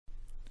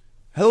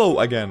Hello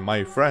again,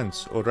 my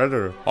friends, or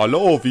rather,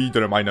 hallo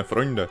wieder, meine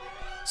Freunde.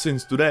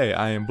 Since today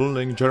I am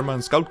building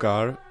German scout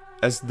car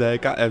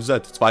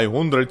SdKfz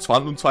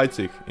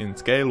 222 in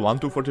scale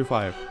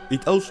 1:45.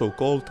 It also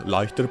called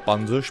Leichter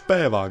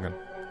Panzerspähwagen.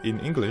 In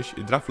English,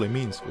 it roughly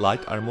means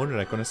light armored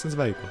reconnaissance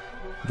vehicle.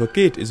 The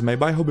kit is made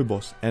by Hobby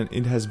Boss and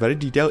it has very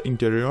detailed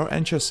interior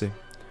and chassis.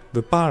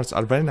 The parts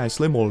are very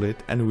nicely molded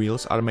and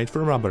wheels are made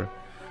from rubber.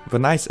 The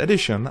nice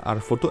addition are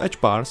photo etch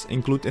parts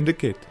included in the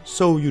kit,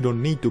 so you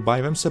don't need to buy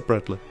them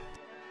separately.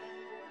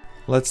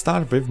 Let's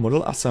start with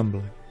model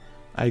assembly.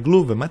 I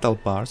glue the metal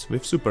parts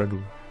with super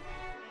glue.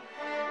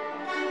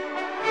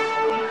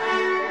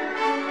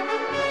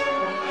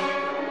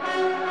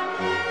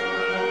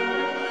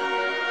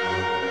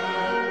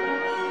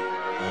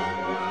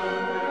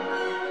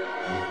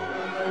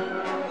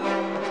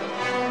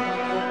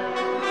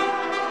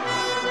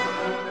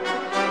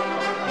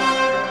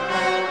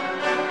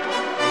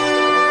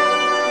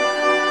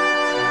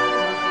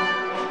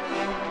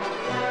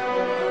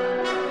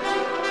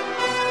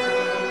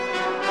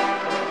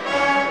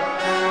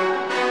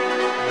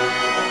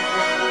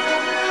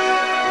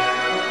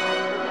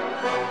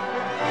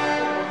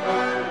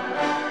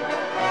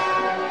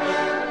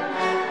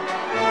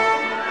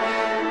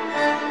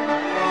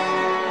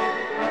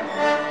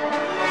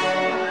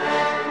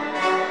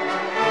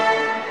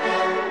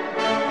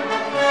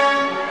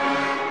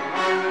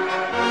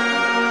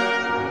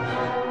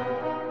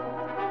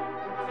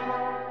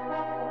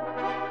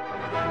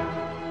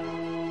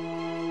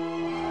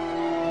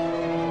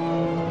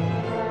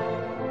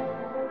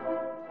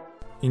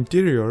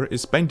 Interior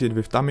is painted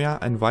with Tamiya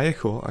and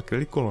Vallejo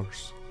acrylic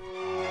colors.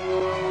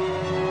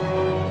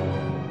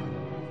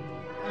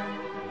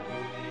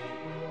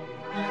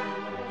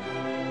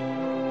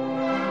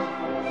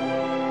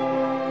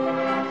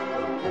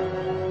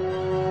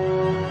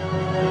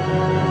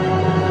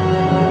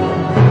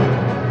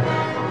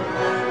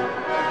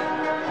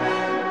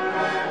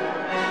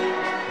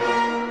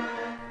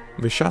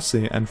 The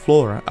chassis and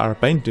floor are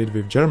painted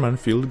with German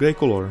field grey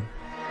color.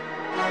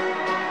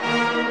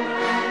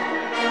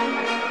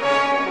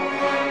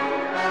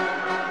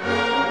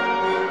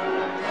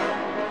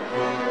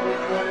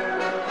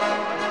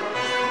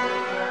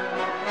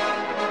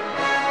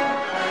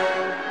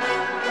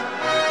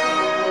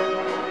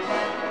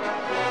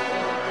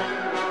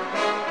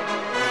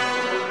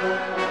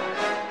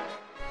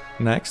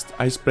 Next,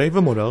 I spray the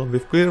model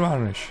with clear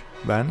varnish,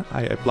 then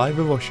I apply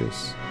the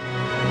washes.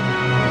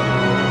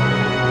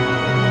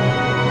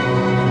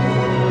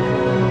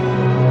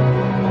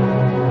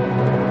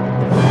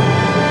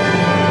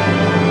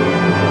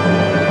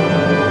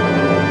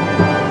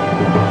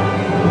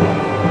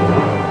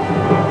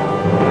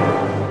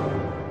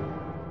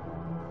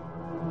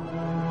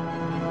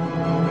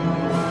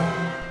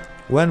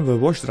 When the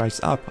wash dries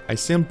up, I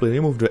simply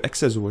remove the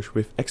excess wash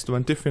with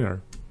X20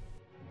 thinner.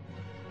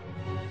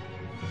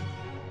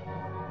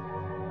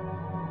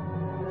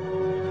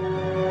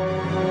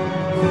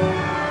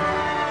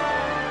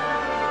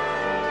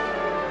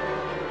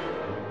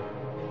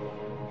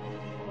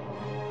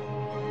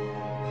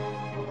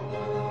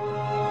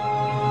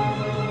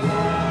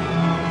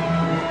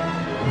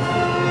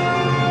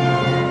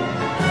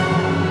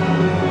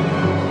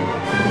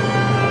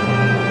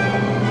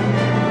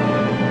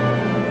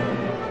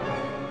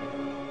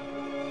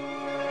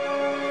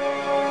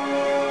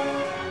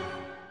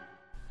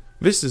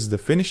 This is the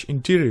finished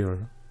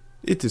interior.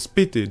 It is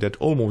pity that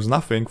almost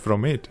nothing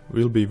from it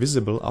will be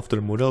visible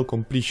after model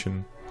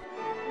completion.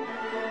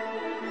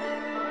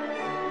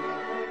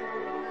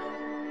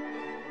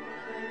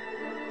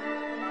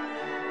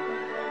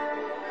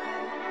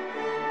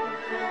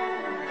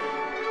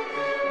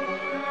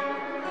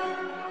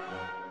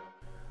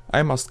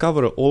 I must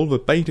cover all the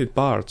painted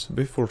parts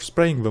before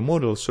spraying the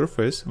model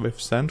surface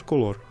with sand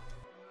color.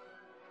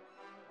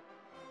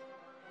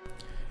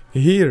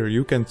 Here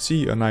you can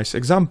see a nice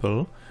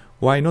example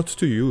why not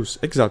to use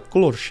exact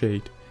color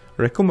shade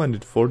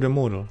recommended for the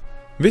model.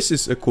 This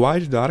is a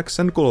quite dark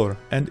sand color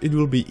and it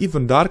will be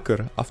even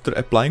darker after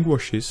applying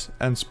washes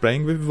and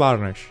spraying with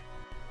varnish.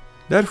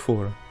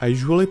 Therefore, I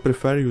usually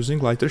prefer using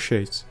lighter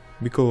shades,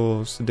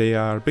 because they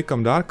are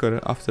become darker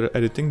after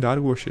editing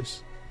dark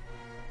washes.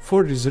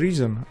 For this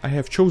reason, I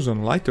have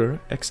chosen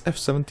lighter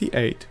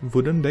XF78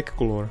 wooden deck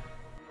color.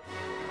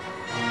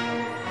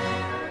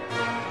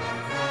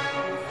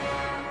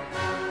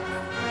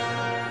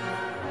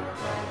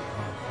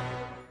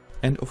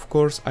 And of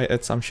course I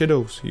add some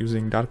shadows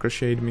using darker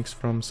shade mix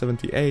from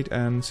 78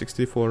 and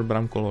 64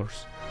 brown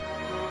colors.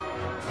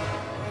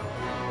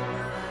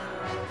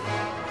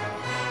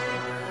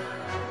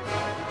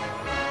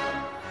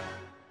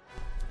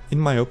 In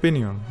my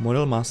opinion,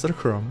 Model Master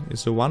Chrome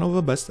is one of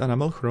the best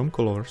enamel chrome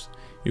colors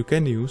you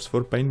can use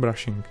for paint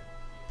brushing.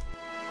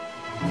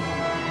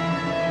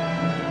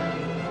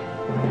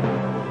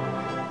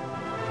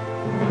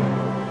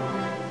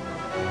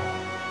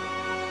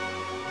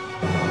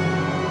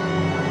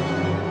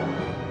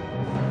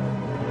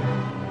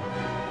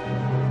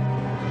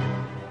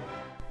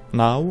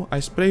 Now I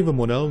spray the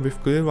model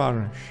with clear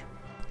varnish.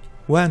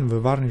 When the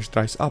varnish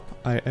dries up,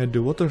 I add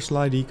the water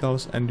slide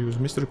decals and use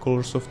Mr.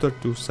 Color Softer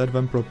to set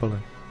them properly.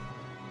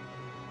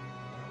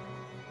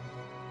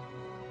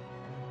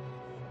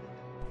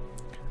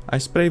 I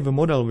spray the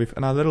model with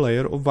another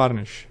layer of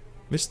varnish,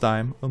 this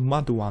time a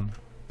matte one.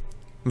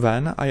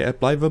 Then I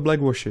apply the black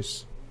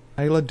washes.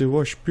 I let the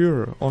wash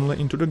pour only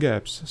into the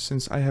gaps,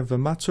 since I have a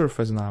matte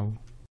surface now.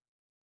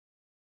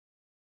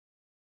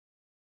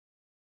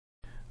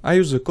 I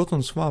use a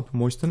cotton swab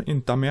moistened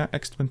in Tamiya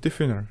X20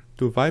 thinner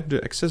to wipe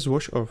the excess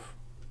wash off.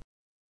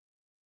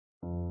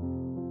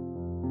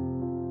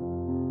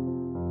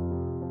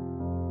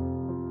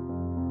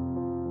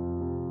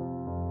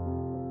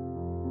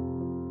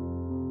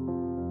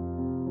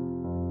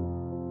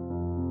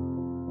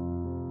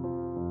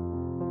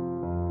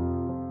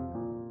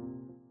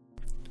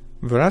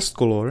 The rust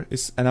color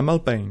is enamel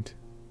paint.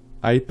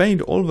 I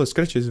paint all the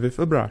scratches with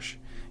a brush.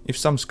 If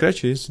some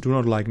scratches do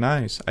not look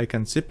nice, I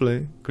can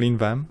simply clean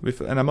them with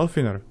enamel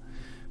thinner.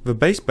 The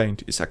base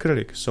paint is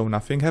acrylic, so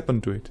nothing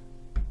happened to it.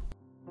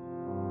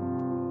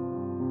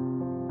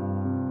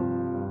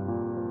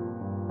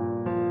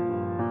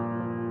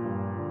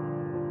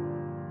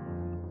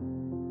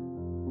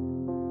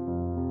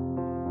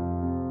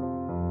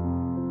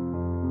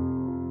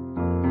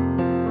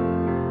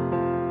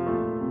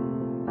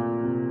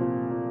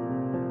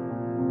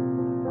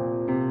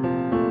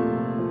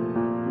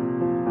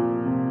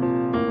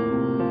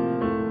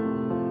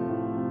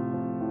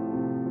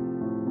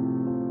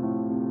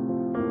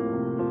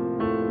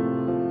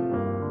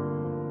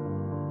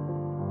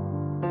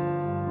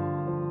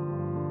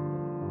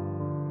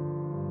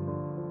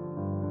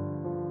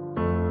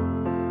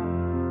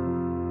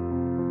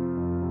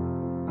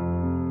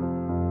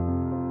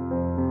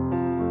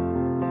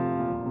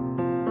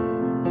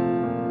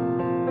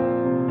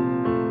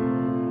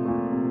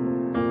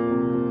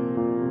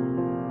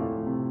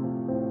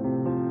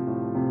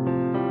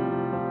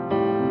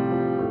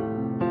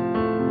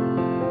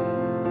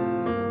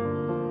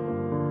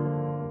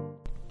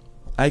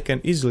 I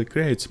can easily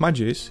create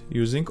smudges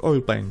using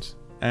oil paints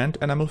and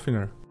enamel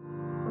thinner.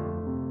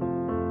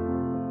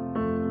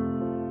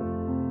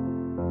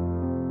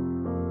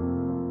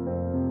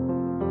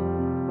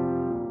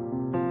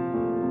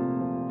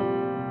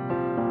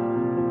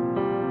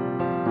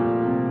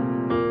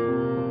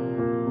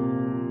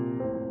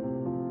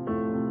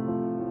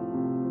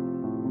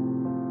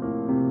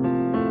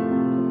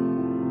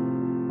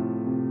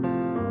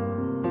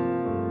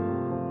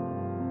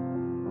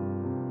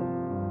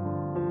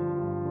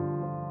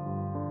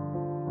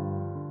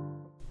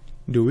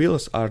 The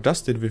wheels are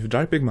dusted with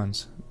dry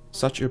pigments.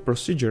 Such a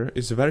procedure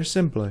is very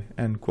simple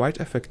and quite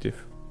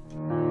effective.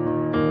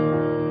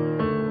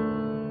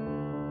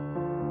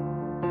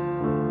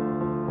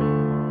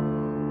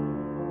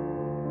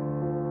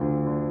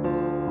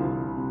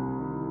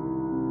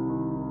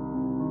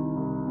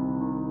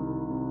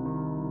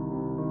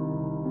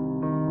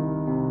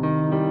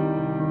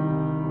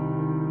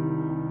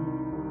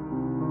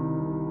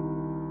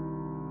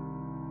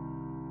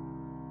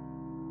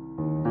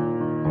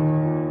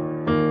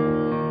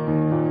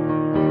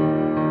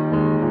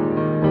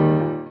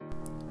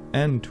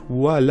 And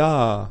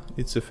voila!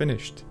 It's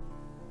finished.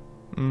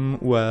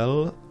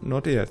 Well,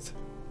 not yet.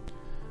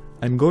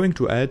 I'm going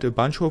to add a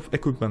bunch of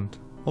equipment.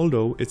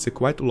 Although it's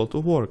quite a lot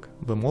of work,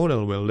 the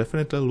model will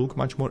definitely look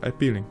much more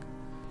appealing.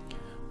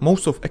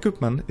 Most of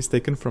equipment is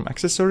taken from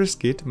accessories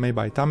kit made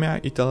by Tamiya,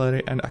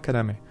 Italeri and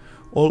Academy,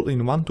 all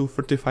in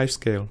 1:35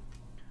 scale.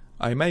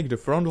 I make the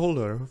front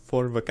holder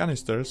for the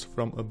canisters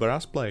from a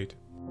brass plate.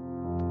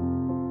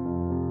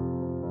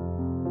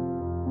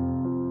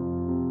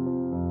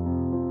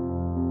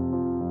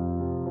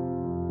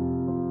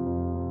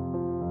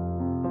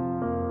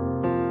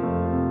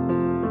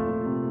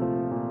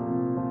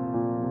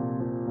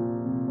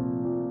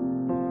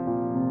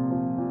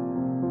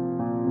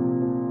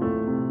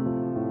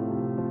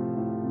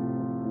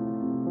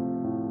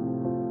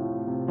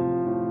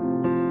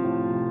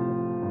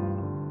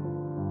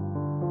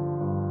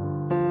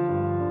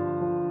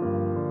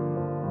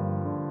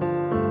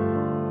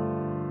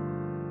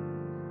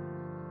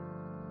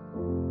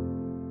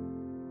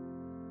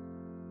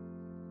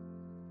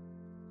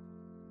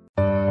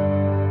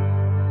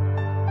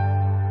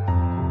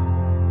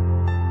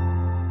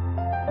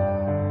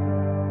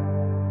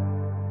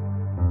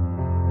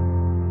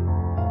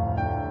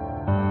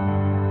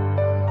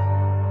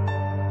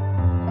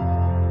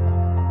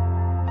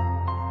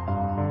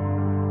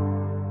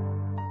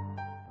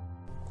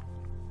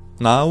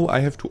 Now I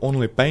have to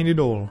only paint it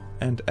all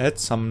and add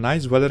some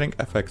nice weathering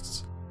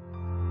effects.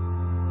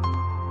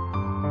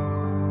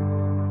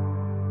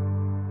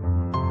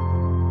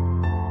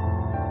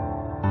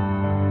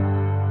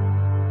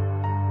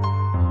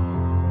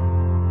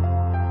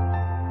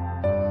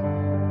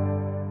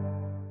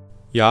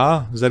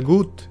 Ja, sehr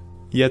gut.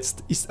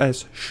 Jetzt ist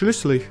es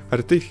schließlich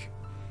fertig.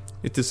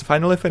 It is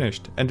finally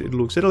finished and it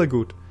looks really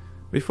good.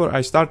 Before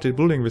I started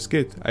building this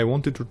kit, I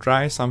wanted to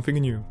try something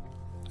new.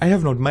 I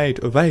have not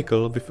made a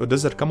vehicle with a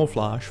desert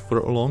camouflage for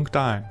a long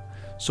time,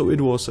 so it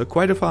was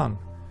quite fun.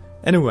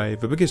 Anyway,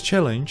 the biggest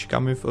challenge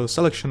came with a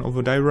selection of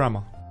a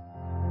diorama.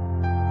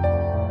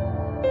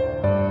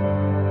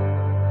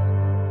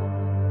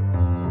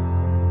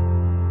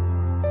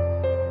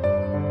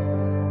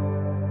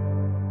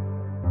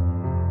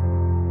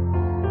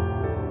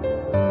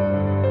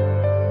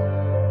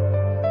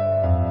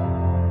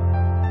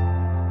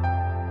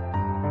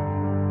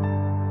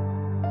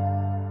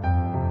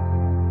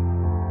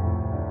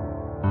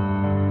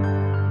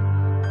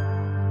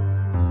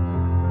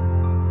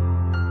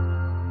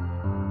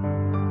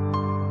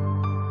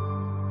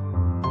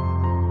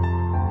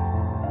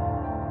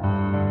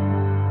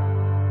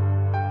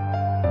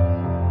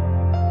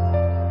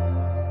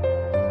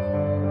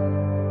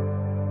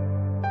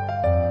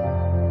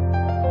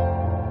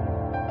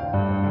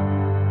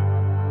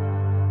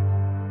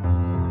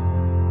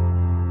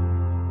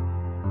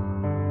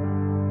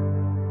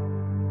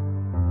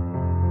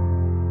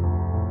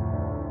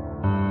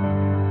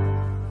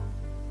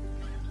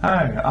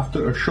 Hi,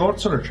 after a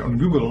short search on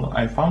Google,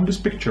 I found this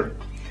picture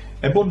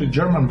about the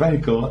German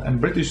vehicle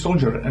and British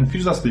soldier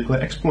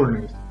enthusiastically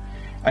exploring it.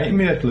 I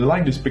immediately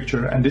liked this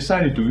picture and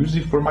decided to use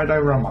it for my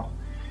diorama.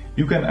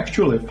 You can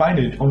actually find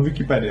it on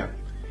Wikipedia.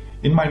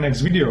 In my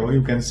next video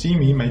you can see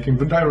me making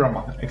the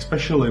diorama,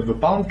 especially the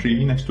palm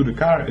tree next to the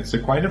car. It's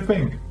quite a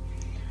thing.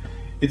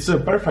 It's a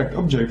perfect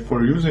object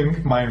for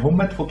using my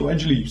homemade photo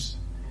edge leaves.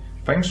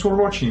 Thanks for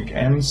watching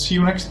and see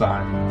you next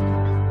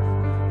time.